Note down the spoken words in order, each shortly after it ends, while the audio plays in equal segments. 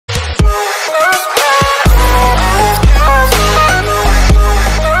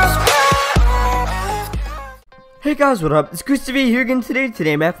Hey guys, what up? It's Chris TV here again today.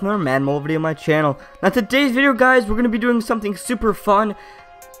 Today I'm after another Madden mobile video on my channel. Now today's video, guys, we're going to be doing something super fun.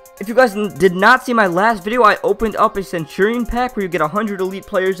 If you guys did not see my last video, I opened up a Centurion pack where you get 100 elite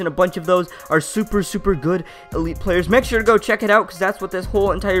players, and a bunch of those are super good elite players. Make sure to go check it out because that's what this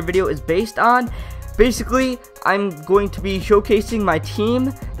whole entire video is based on. Basically, I'm going to be showcasing my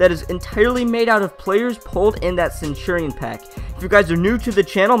team that is entirely made out of players pulled in that Centurion pack. If you guys are new to the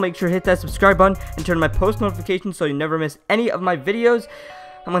channel, make sure to hit that subscribe button and turn on my post notifications so you never miss any of my videos.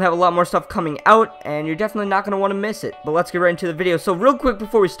 I'm going to have a lot more stuff coming out, and you're definitely not going to want to miss it. But let's get right into the video. So real quick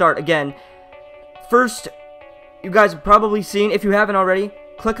before we start, again, first, you guys have probably seen, if you haven't already,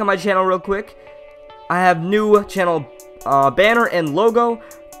 click on my channel real quick. I have new channel banner and logo.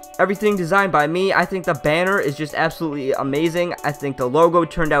 Everything designed by me. I think the banner is just absolutely amazing. I think the logo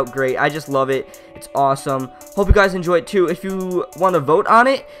turned out great. I just love it. It's awesome. Hope you guys enjoy it too. If you want to vote on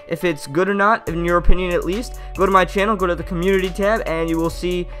it, if it's good or not, in your opinion at least, go to my channel, go to the community tab, and you will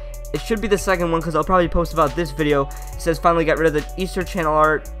see it should be the second one because I'll probably post about this video. It says finally got rid of the Easter channel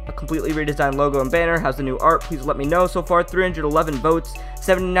art, a completely redesigned logo and banner. How's the new art? Please let me know. So far 311 votes,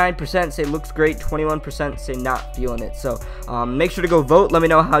 79% say looks great, 21% say not feeling it. So make sure to go vote. Let me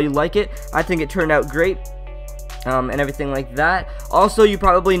know how you like it. I think it turned out great, and everything like that. Also, you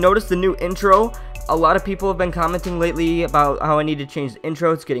probably noticed the new intro. A lot of people have been commenting lately about how I need to change the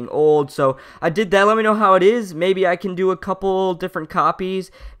intro. It's getting old, so I did that. Let me know how it is. Maybe I can do a couple different copies,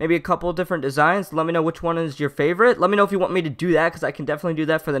 maybe a couple different designs. Let me know which one is your favorite. Let me know if you want me to do that, because I can definitely do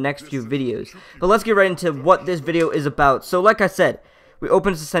that for the next few videos. But let's get right into what this video is about. So like I said, we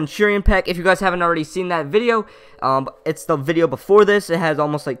opened the Centurion pack. If you guys haven't already seen that video, it's the video before this. It has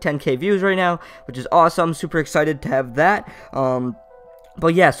almost like 10K views right now, which is awesome. Super excited to have that.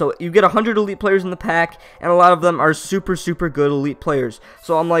 But yeah, so you get 100 elite players in the pack, and a lot of them are super good elite players.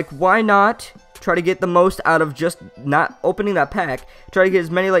 So I'm like, why not try to get the most out of just not opening that pack? Try to get as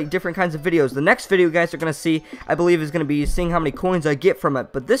many like different kinds of videos. The next video you guys are going to see, I believe, is going to be seeing how many coins I get from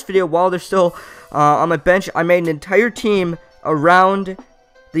it. But this video, while they're still on my bench, I made an entire team around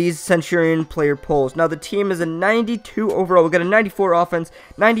these Centurion player pulls. Now the team is a 92 overall. We got a 94 offense,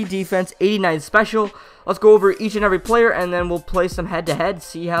 90 defense, 89 special. Let's go over each and every player, and then we'll play some head-to-head,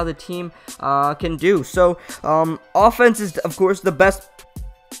 see how the team can do. So offense is, of course, the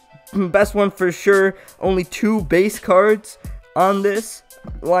best one for sure. Only 2 base cards on this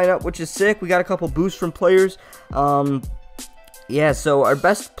lineup, which is sick. We got a couple boosts from players. Yeah, so our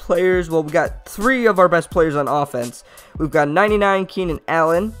best players, well, we got 3 of our best players on offense. We've got 99 Keenan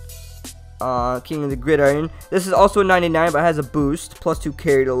Allen, King of the Gridiron. This is also a 99, but has a boost, plus 2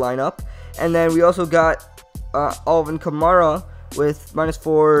 carry to line up. And then we also got Alvin Kamara with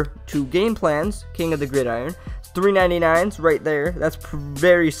 -4 to game plans, King of the Gridiron. 399s right there. That's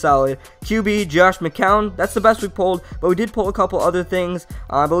very solid. QB, Josh McCown. That's the best we pulled, but we did pull a couple other things.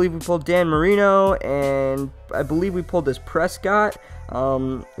 I believe we pulled Dan Marino, and I believe we pulled this Prescott.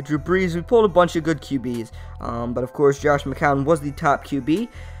 Drew Brees. We pulled a bunch of good QBs, but of course Josh McCown was the top QB.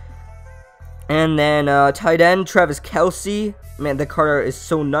 And then tight end, Travis Kelce. Man, the card art is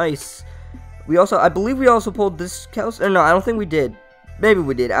so nice. We also, I believe we also pulled this Kelce. Or no, I don't think we did. Maybe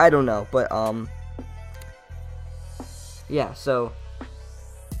we did. I don't know, but yeah, so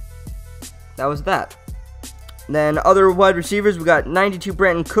that was that. Then other wide receivers, we got 92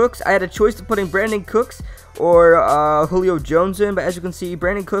 Brandon Cooks. I had a choice of putting Brandon Cooks or Julio Jones in, but as you can see,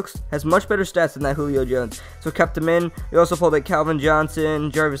 Brandon Cooks has much better stats than that Julio Jones, so kept him in. We also pulled like Calvin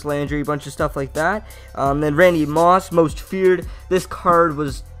Johnson, Jarvis Landry, a bunch of stuff like that. Then Randy Moss, Most Feared. This card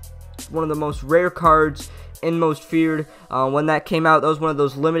was one of the most rare cards in Most Feared. When that came out, that was one of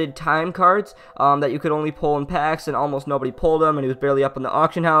those limited time cards that you could only pull in packs, and almost nobody pulled them, and he was barely up in the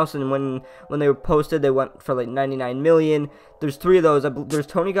auction house. And when they were posted, they went for like 99 million. There's 3 of those. There's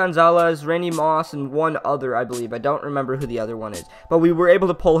Tony Gonzalez, Randy Moss, and one other, I believe. I don't remember who the other one is, but we were able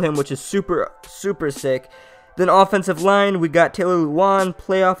to pull him, which is super sick. Then offensive line, we got Taylor Lewan,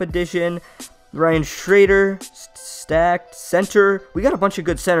 playoff edition, Ryan Schrader, stacked center. We got a bunch of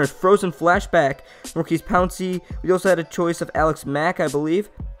good centers. Frozen Flashback, Marquise Pouncey. We also had a choice of Alex Mack, I believe.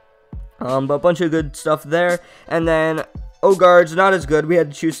 But a bunch of good stuff there. And then O-guards, not as good. We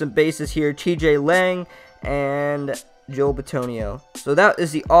had to choose some bases here. TJ Lang and Joel Bitonio. So that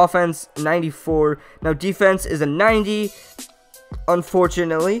is the offense, 94. Now defense is a 90.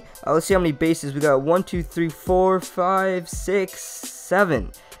 Unfortunately, let's see how many bases we got. 1, 2, 3, 4, 5, 6,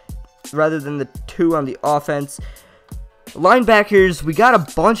 7. Rather than the 2 on the offense. Linebackers, we got a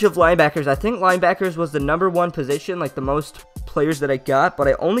bunch of linebackers. I think linebackers was the #1 position, like the most players that I got, but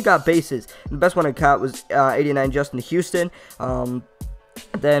I only got bases. The best one I got was 89 Justin Houston.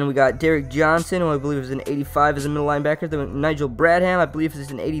 Then we got Derek Johnson, who I believe is an 85 as a middle linebacker. Then Nigel Bradham, I believe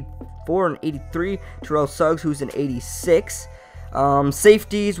is an 84 and 83. Terrell Suggs, who's an 86.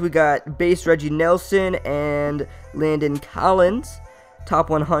 Safeties, we got base Reggie Nelson and Landon Collins, top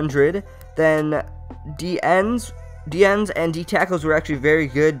 100. Then DNs and D tackles were actually very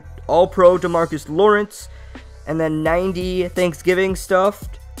good. All-Pro DeMarcus Lawrence, and then 90 Thanksgiving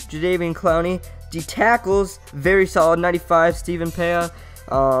stuffed Jadeveon Clowney. D tackles very solid, 95 Stephen Pea,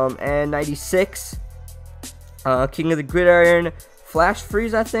 and 96 King of the Gridiron Flash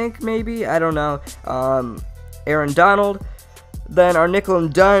Freeze, I think, maybe, I don't know, Aaron Donald. Then our nickel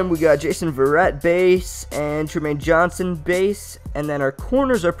and dime, we got Jason Verrett base and Tremaine Johnson base. And then our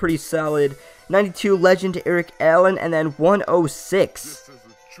corners are pretty solid. 92 legend Eric Allen, and then 106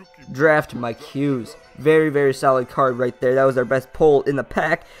 draft Mike Hughes. Very, very solid card right there. That was our best pull in the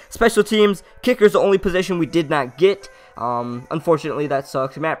pack. Special teams, kicker's the only position we did not get. Unfortunately, that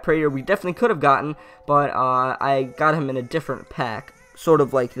sucks. Matt Prater we definitely could have gotten, but I got him in a different pack. Sort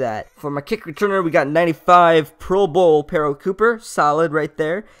of like that. For my kick returner, we got 95 Pro Bowl Pero Cooper. Solid right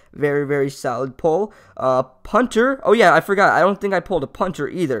there. Very, very solid pull. Punter. Oh, yeah, I forgot. I don't think I pulled a punter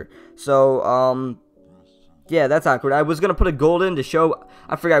either. So, yeah, that's awkward. I was going to put a gold in to show.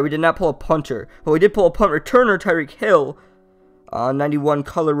 I forgot. We did not pull a punter. But we did pull a punt returner, Tyreek Hill. 91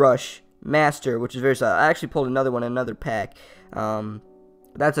 Color Rush Master, which is very solid. I actually pulled another one in another pack.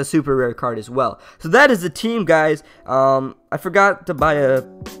 That's a super rare card as well. So that is the team, guys. I forgot to buy a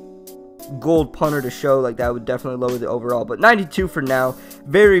gold punter to show. Like, that would definitely lower the overall. But 92 for now.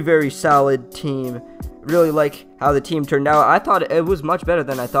 Very, very solid team. Really like how the team turned out. I thought it was much better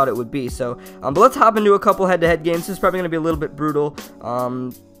than I thought it would be. So, but let's hop into a couple head-to-head games. This is probably going to be a little bit brutal.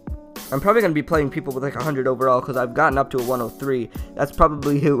 I'm probably going to be playing people with like 100 overall because I've gotten up to a 103. That's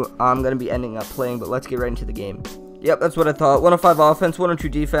probably who I'm going to be ending up playing. But let's get right into the game. Yep, that's what I thought. 105 offense, 102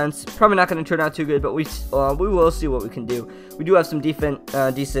 defense. Probably not going to turn out too good, but we will see what we can do. We do have some decent,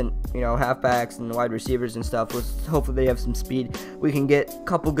 halfbacks and wide receivers and stuff. Hopefully they have some speed. We can get a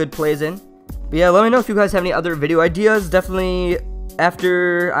couple good plays in. But yeah, let me know if you guys have any other video ideas. Definitely,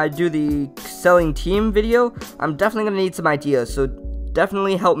 after I do the selling team video, I'm definitely going to need some ideas. So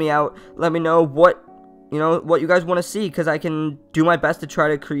definitely help me out. Let me know what you guys want to see, because I can do my best to try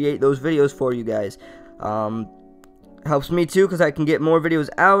to create those videos for you guys. Helps me too, because I can get more videos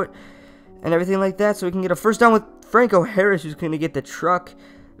out and everything like that, so we can get a first down with Franco Harris, who's going to get the truck.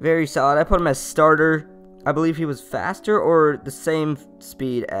 Very solid. I put him as starter. I believe he was faster or the same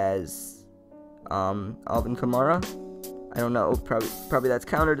speed as Alvin Kamara. I don't know. Probably that's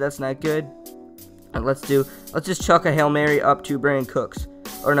countered. That's not good. And let's just chuck a Hail Mary up to Brandon Cooks.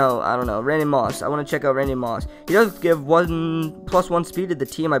 Or no, I don't know. Randy Moss. I want to check out Randy Moss. He does give +1 speed to the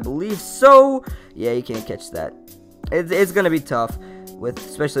team, I believe. So yeah, you can't catch that. It's going to be tough,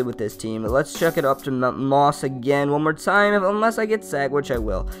 especially with this team. Let's check it up to Moss again one more time, unless I get sacked, which I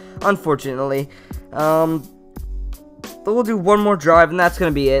will, unfortunately. But we'll do one more drive, and that's going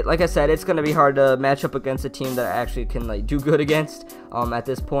to be it. Like I said, it's going to be hard to match up against a team that I actually can do good against at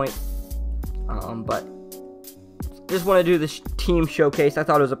this point. But just want to do this team showcase. I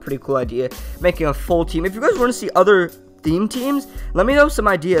thought it was a pretty cool idea, making a full team. If you guys want to see other theme teams, let me know some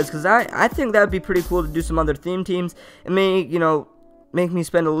ideas, because I think that would be pretty cool to do some other theme teams. It may, make me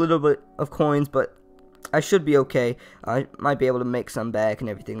spend a little bit of coins, but I should be okay. I might be able to make some back and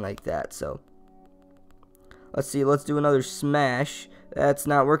everything like that. So let's see. Let's do another smash. That's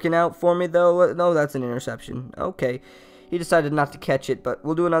not working out for me, though. No, that's an interception. Okay. He decided not to catch it, but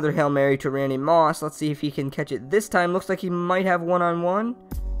we'll do another Hail Mary to Randy Moss. Let's see if he can catch it this time. Looks like he might have one-on-one.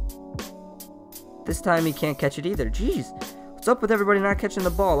 This time he can't catch it either. Jeez. What's up with everybody not catching the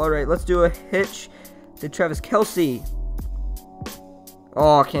ball? Alright, let's do a hitch to Travis Kelce.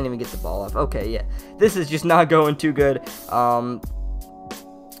 Oh, I can't even get the ball off. Okay, yeah. This is just not going too good.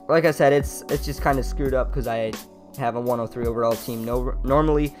 Like I said, it's just kind of screwed up because I have a 103 overall team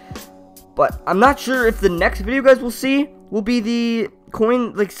normally. But I'm not sure if the next video you guys will see will be the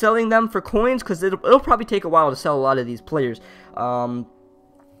coin, selling them for coins, because it'll probably take a while to sell a lot of these players.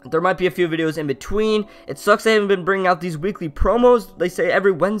 There might be a few videos in between. It sucks they haven't been bringing out these weekly promos. They say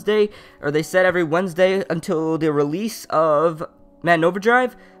every Wednesday, or they said every Wednesday until the release of Madden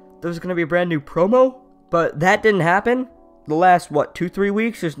Overdrive, there's going to be a brand new promo. But that didn't happen. The last, 2-3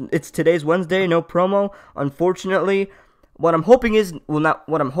 weeks? It's today's Wednesday, no promo. Unfortunately, what I'm hoping is, well, not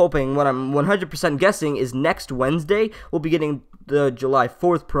what I'm hoping, what I'm 100% guessing is next Wednesday, we'll be getting the July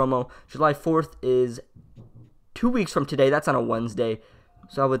 4th promo. July 4th is 2 weeks from today. That's on a Wednesday.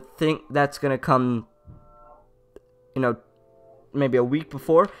 So I would think that's going to come, maybe a week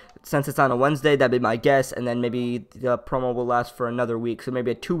before. Since it's on a Wednesday, that'd be my guess, and then maybe the promo will last for another week, so maybe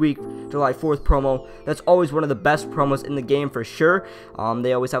a 2-week July 4th promo. That's always one of the best promos in the game for sure.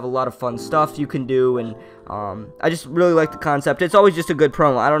 They always have a lot of fun stuff you can do, and I just really like the concept. It's always just a good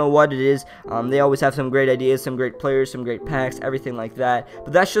promo. I don't know what it is. They always have some great ideas, some great players, some great packs, everything like that.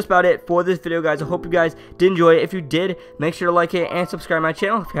 But that's just about it for this video, guys. I hope you guys did enjoy it. If you did, make sure to like it and subscribe to my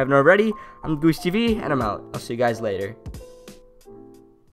channel if you haven't already. I'm Goose TV, and I'm out. I'll see you guys later.